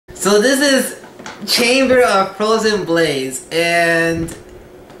So this is Chamber of Frozen Blades, and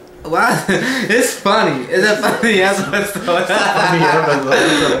wow, it's funny. It's a funny episode.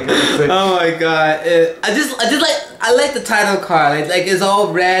 Oh my god! I like the title card. Like it's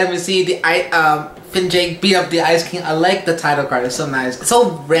all red. We see the Finn Jake beat up the Ice King. I like the title card. It's so nice. It's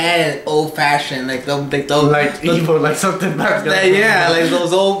so red, old fashioned. Like evil, like something back there. Yeah, like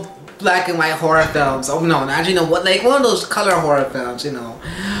those old black and white horror films. Oh no, actually no, what, like one of those color horror films, you know.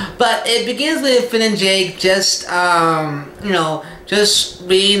 But it begins with Finn and Jake just just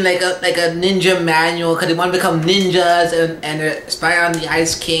reading like a ninja manual because they want to become ninjas and they're spying on the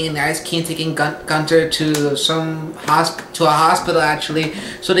Ice King, and the Ice King taking Gunter to a hospital actually.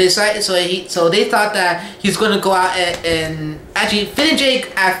 So they decided, so they thought that he's going to go out and actually Finn and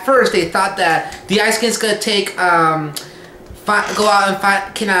Jake at first they thought that the Ice King's going to take go out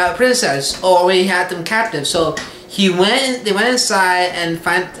and kidnap a princess, or we had them captive. So they went inside and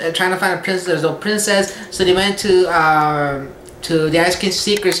trying to find a princess. There's no princess, so they went to the Ice King's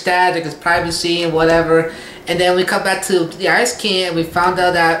secret stash, like his privacy and whatever. And then we come back to the Ice King and we found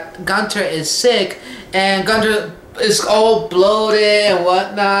out that Gunter is sick, and Gunter is all bloated and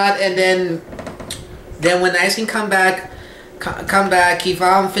whatnot. And then when the Ice King come back, he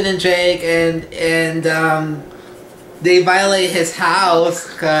found Finn and Jake, and they violate his house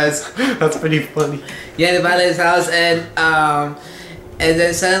because that's pretty funny. Yeah, they violate his house, and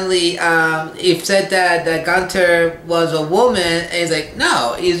then suddenly he said that Gunter was a woman, and he's like,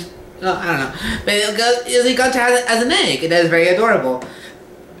 no, I don't know, but Gunter has an egg, and that is very adorable.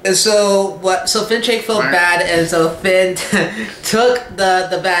 And so Finn and Jake felt bad, and so Finn took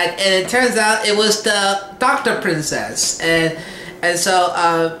the bag, and it turns out it was the Doctor Princess, and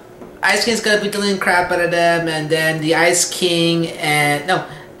so Ice King's gonna be dealing crap out of them, and then the Ice King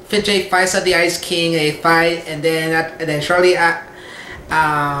Finn and Jake fights out the Ice King. They fight, and then shortly after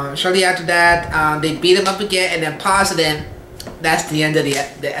that, they beat him up again, and then pause, and then that's the end of the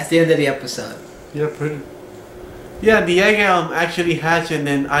episode. Yeah, pretty. Yeah, the egg actually hatched, and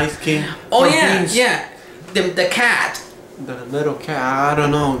then Ice King. Oh yeah, the cat. The little cat.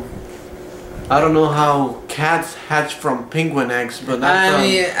 I don't know how cats hatch from penguin eggs, but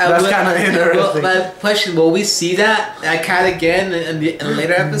that's kind of interesting. But question: will we see that cat again in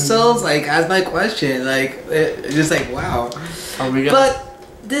later episodes? Like, that's my question. Like, it's just like wow. But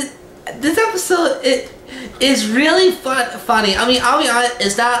this episode it is really funny. I mean, I'll be honest,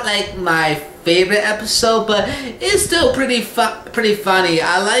 it's not like my favorite episode, but it's still pretty funny.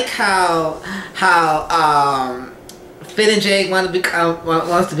 I like how Finn and Jake wants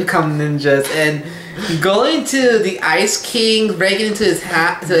to become ninjas, and going to the Ice King, breaking into his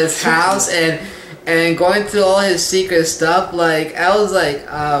house, and going through all his secret stuff. Like, I was like,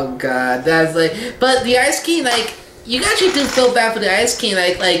 oh god, that's like. But the Ice King, like, you actually do feel bad for the Ice King.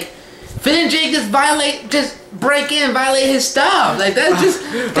 Like Finn and Jake just break in, violate his stuff. Like that's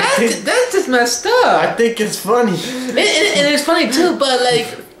just messed up. I think it's funny. And it's funny too, but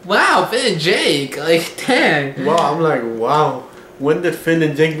like. Wow, Finn and Jake, like, dang. Wow, I'm like, wow. When did Finn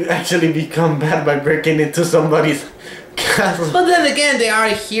and Jake actually become bad by breaking into somebody's castle? But then again, they are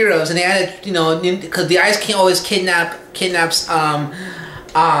heroes, and they had to, because the Ice King always kidnaps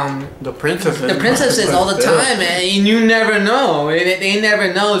the princesses all the time, and you never know. They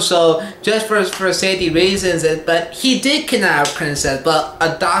never know. So just for safety reasons, but he did kidnap a princess, but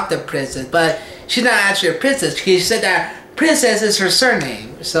adopt a princess, but she's not actually a princess. He said that princess is her surname,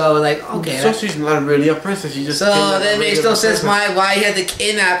 so like okay. So she's not really a princess. She just that makes no sense why he had to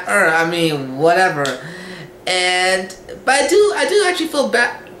kidnap her. I mean, whatever. But I do actually feel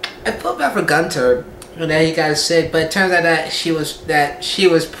bad. I feel bad for Gunter that he got sick, but it turns out that she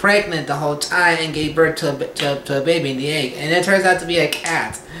was pregnant the whole time and gave birth to a baby in the egg, and it turns out to be a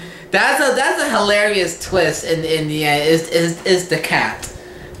cat. That's a hilarious twist in the end. Is the cat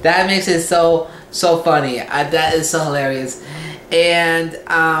that makes it so funny. That is so hilarious. And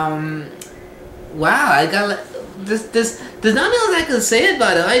wow, I got this. There's nothing else I can say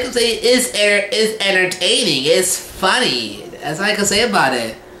about it. All I can say is entertaining. It's funny. That's all I can say about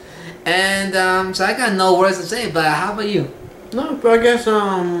it. And so I got no words to say. But how about you? No, but I guess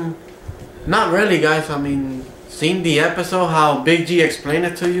not really, guys. I mean, seeing the episode, how Big G explained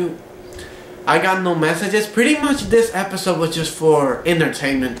it to you. I got no messages. Pretty much this episode was just for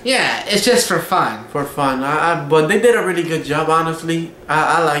entertainment. Yeah, it's just for fun. For fun. But they did a really good job, honestly.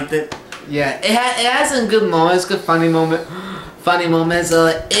 I liked it. Yeah, it has some good moments, good funny moments.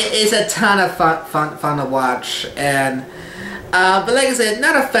 It's a ton of fun to watch. And but like I said,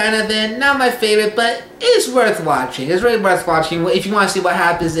 not a fan of it, not my favorite, but it's worth watching. It's really worth watching if you want to see what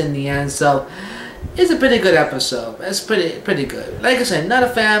happens in the end. So it's a pretty good episode. It's pretty good. Like I said, not a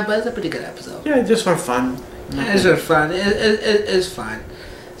fan, but it's a pretty good episode. Yeah, just for fun. It's just fun. It's fun.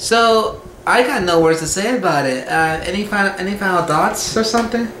 So I got no words to say about it. Any final thoughts or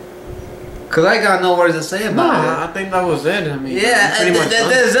something? Cause I got no words to say about it. I think that was it. I mean, yeah, pretty much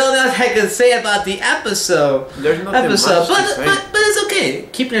there's nothing I can say about the episode. There's nothing much to say. But it's okay.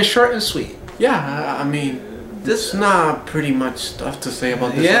 Keeping it short and sweet. Yeah, I mean, there's not pretty much stuff to say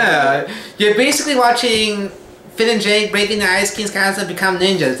about this. Yeah, you're basically watching Finn and Jake breaking the Ice King's castle and become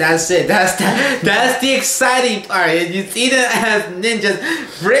ninjas. That's it. That's the exciting part. You see them as ninjas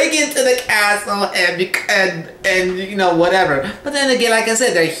break into the castle and you know whatever. But then again, like I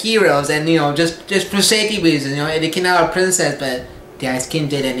said, they're heroes and you know just for safety reasons. You know, and they can have a princess, but the Ice King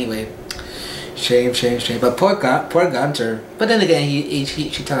did anyway. Shame. But poor Gunter. But then again, she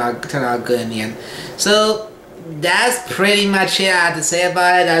turned out good in the end. So that's pretty much it I had to say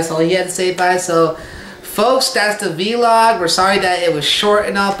about it. That's all he had to say about it. So. Folks, that's the vlog. We're sorry that it was short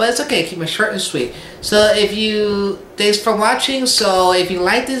and all, but it's okay. Keep it short and sweet. So thanks for watching. So if you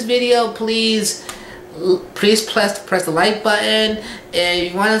like this video, please press the like button. And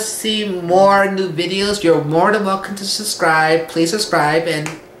if you want to see more new videos, you're more than welcome to subscribe. Please subscribe,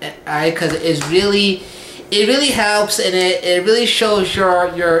 because it really helps and it really shows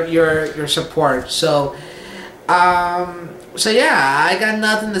your support. So So yeah, I got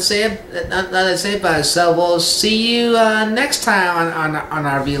nothing to say about it. So we'll see you next time on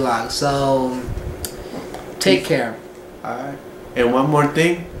our vlog. So take care. Alright. And one more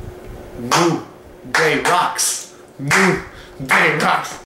thing. New Day rocks. New Day rocks.